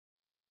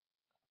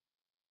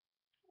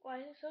Why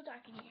is it so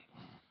dark in here?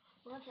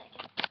 1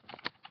 second.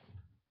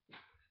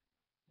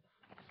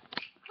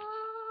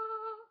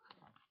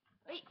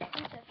 Wait, 1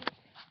 second.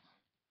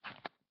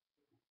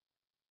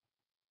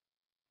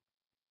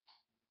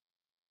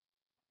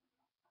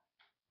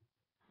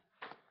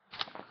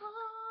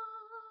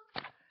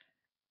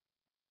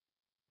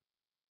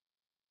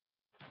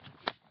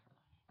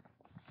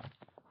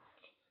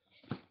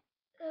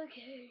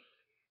 Okay.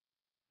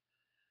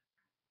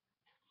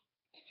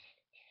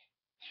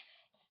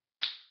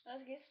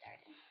 Let's get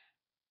started.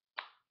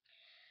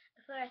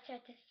 Before I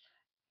start this,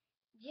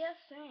 just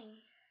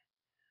saying,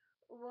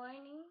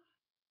 warning,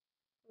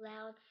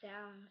 loud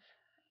sounds.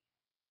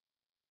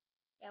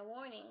 Yeah,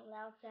 warning,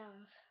 loud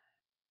sounds.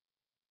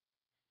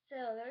 So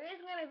there is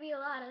going to be a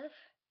lot of,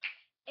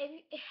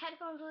 if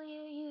headphones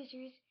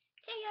users,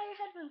 take out your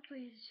headphones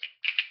please.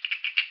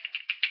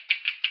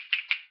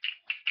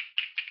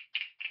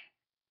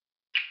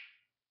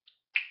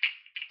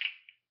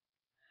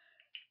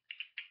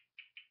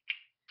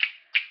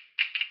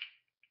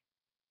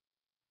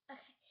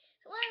 Okay,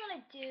 so what I'm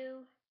going to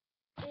do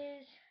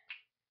is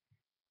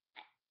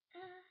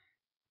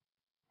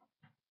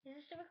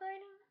this still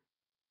recording?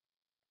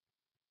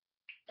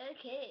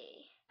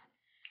 Okay.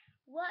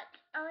 What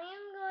I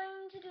am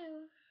going to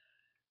do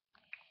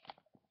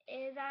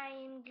is I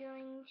am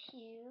going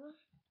to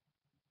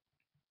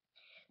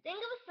think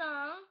of a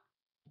song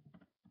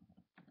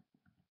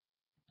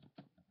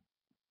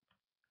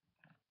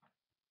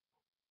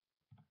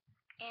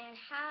and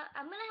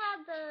I'm going to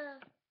have the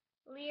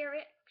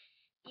lyrics.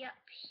 Yep.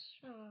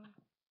 I'm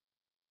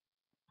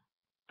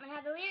going to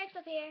have the lyrics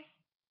up here.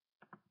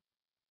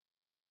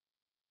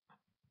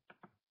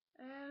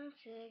 1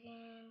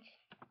 second.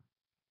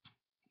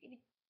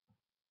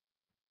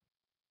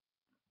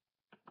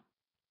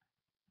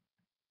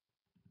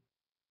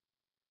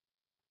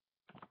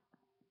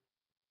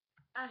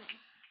 Okay.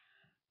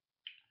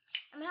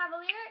 I'm gonna have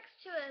the lyrics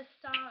to a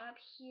song up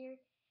here,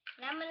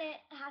 and I'm gonna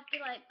have to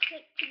like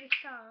click to the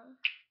song.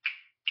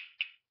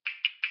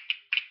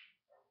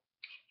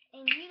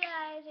 And you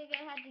guys are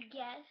gonna have to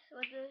guess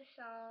what the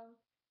song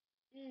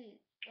is.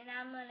 And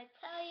I'm gonna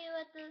tell you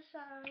what the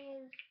song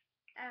is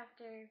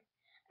after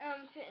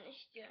I'm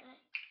finished doing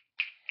it.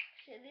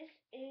 So this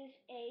is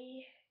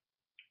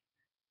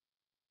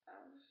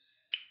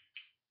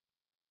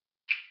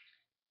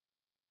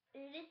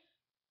this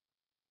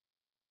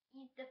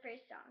is the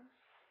first song.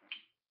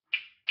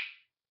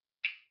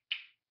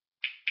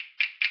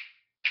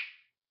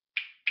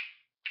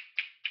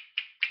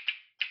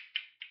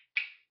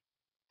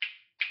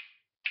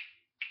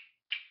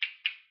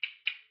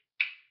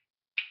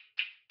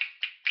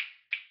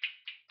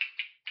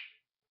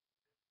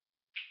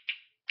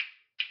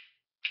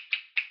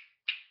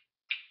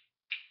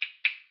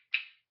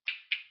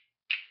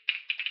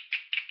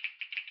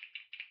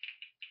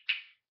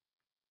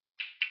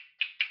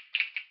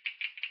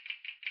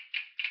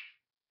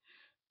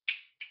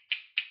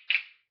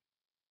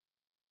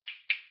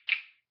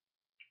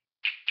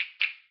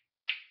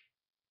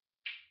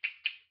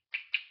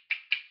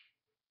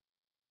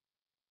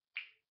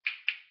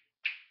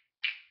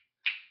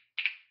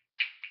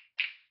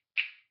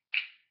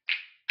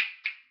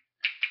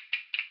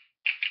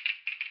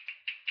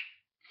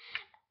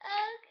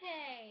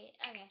 Okay.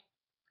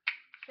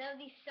 So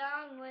the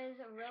song was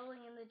Rolling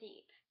in the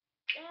Deep.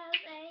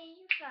 There's a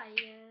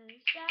fire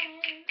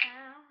starting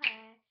out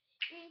high,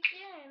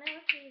 reaching a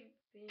secret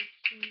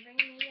to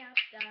bring me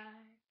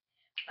outside.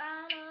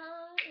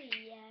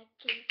 Finally, I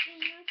can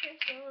see you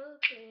crystal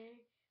clear.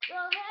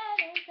 Go ahead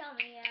and tell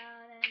me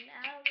out, and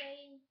I'll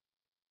lay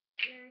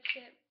your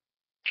ship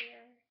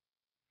here.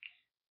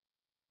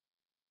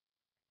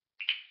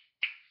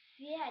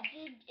 Yeah,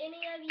 did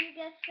any of you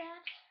guess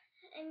that?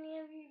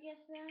 Any of you guess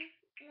that?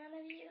 None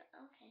of you?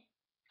 Okay.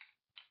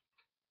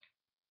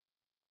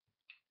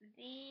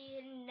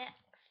 The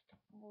next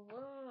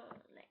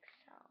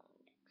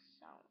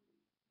song.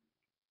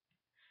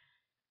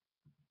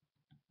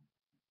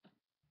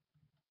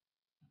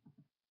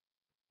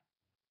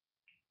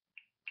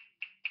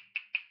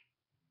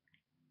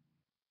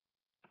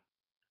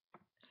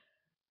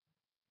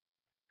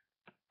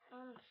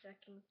 One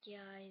second,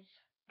 guys.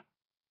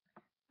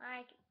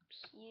 My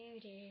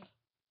computer.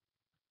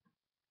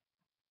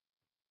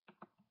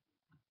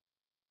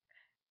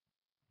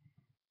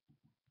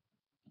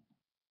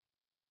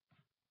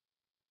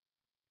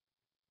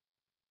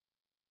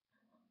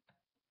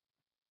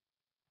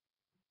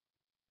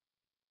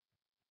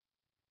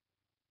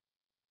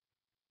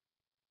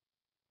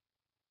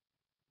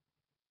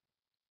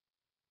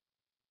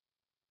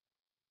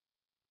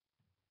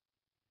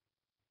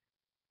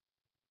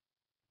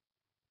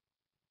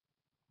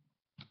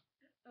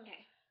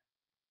 Okay.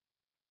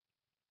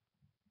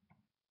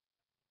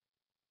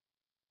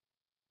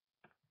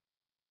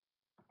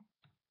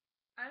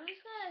 I'm just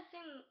gonna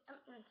sing,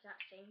 it's not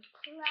sing,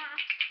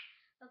 clap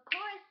a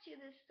chorus to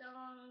this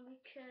song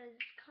because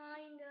it's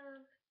kind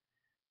of,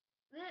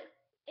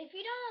 if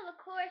you don't know the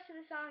chorus to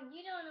the song,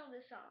 you don't know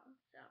the song.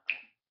 So,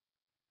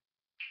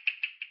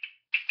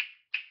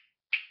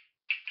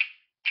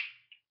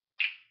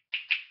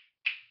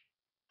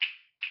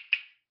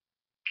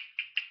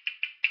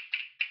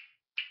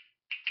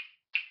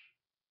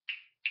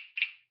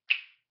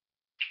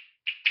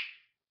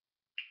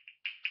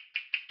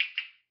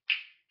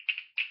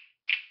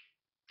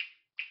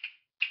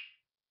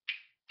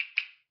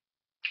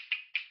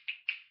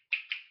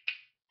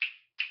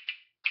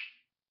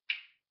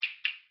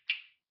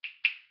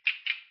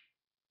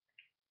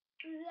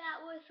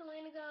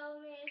 when to go,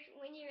 miss.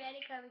 When you're ready,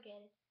 come and get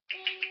it.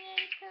 When you're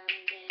ready, come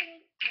and get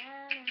it.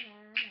 Na na na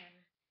na.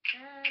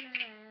 Na na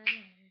na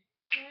na.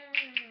 Na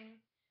na na.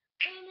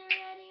 When you're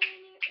ready,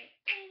 when you're ready,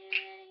 when you're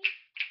ready.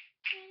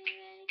 When you're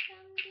ready,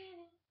 come and get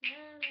it.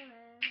 Na na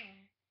na na.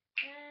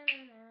 Na na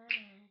na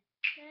na.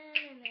 Na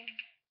na na.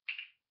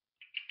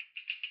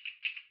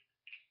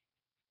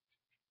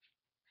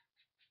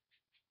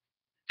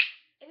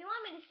 If you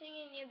want me to sing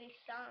any of these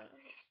songs,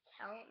 just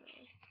tell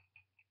me.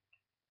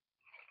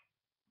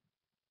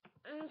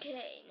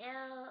 Okay,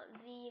 now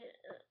the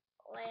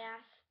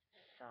last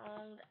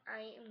song I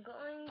am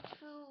going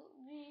to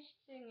be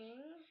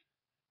singing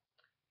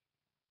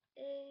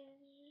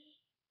is...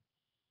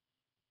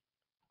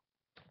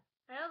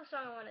 I know the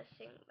song I want to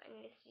sing, but I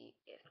need to see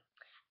if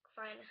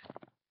I can find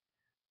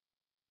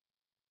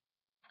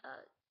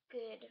a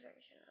good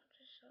version of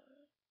the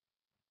song.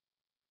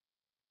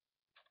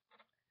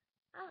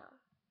 Oh.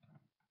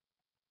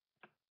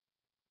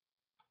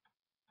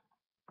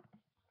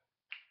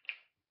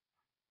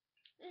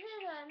 This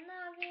is a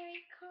not very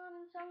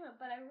common song,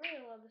 but I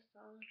really love the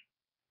song.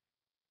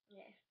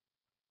 Yeah.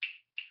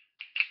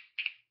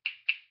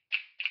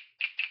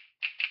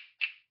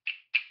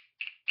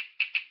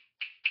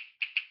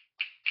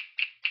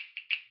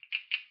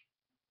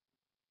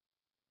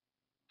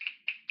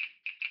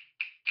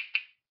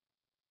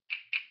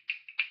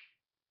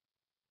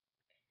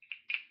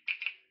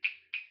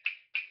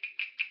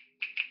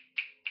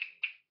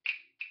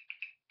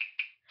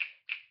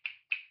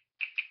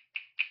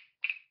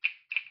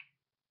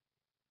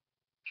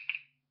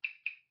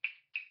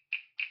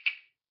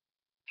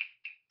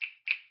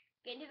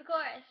 Get into the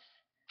chorus.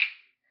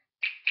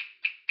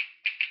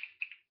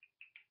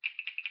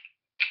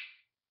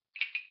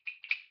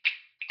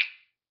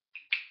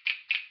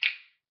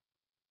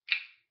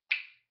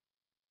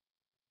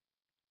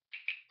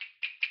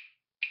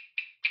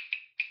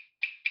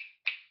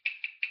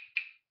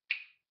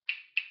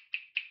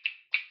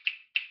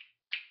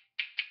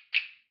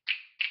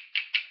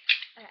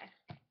 Okay.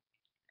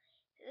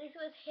 This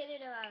was Hit It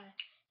Delilah.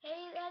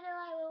 Hey there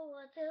Delilah,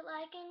 what's it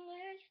like in New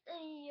York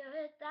City?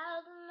 You're 1,000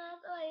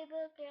 miles away,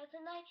 but girl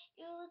tonight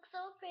you look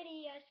so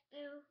pretty, yes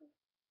do.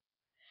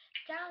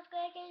 Town's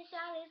quick and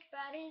shine as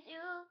bright as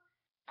you.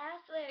 I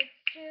swear it's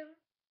true.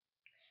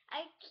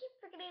 I keep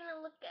forgetting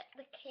to look at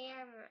the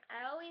camera.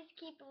 I always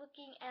keep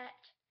looking at,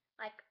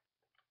 like,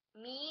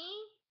 me,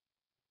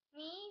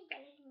 but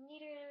I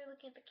need to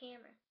look at the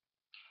camera.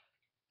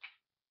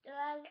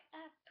 Delilah,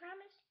 I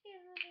promise you.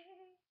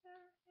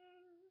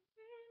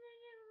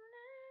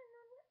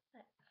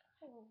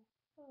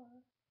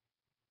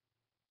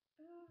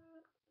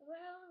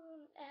 World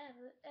won't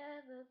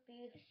ever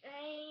be the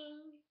same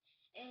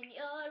in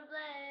your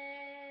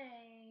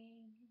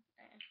blame.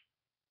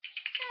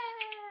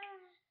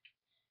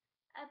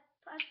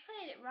 I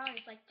played it wrong.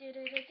 It's like do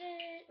do do do.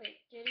 Wait,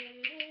 do do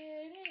do do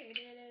do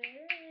do do.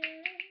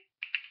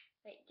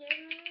 Wait, do.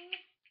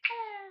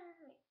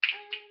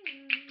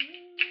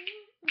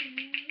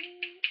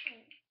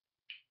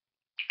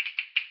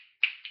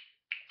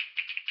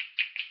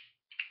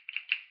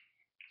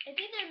 It's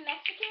either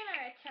Mexican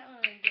or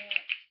Italian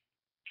dance.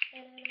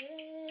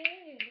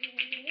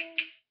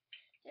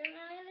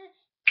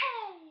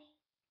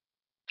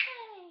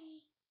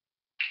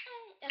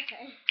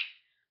 Okay.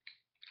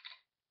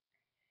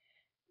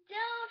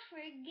 Don't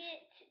forget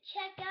to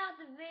check out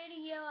the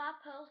video I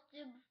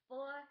posted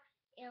before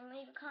and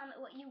leave a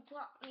comment what you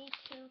want me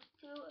to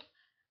do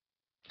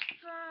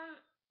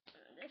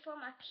for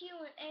my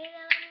Q&A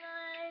that I'm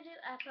gonna do.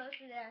 I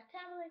posted it on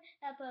Tumblr,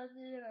 I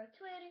posted it on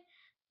Twitter,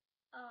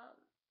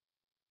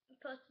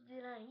 posted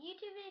it on a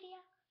YouTube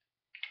video.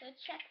 So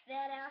check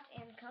that out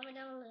and comment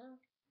down below.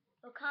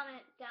 Or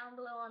comment down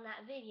below on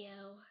that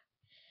video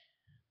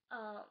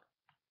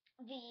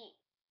the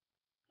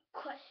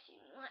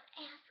question you want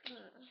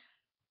asking.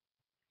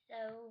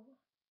 So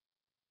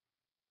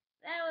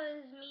that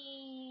was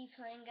me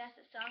playing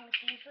Gus's song with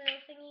these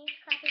little thingies,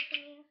 clapping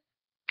thingies.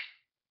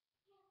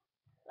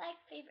 Like,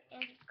 favorite,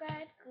 and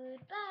subscribe.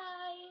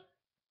 Goodbye.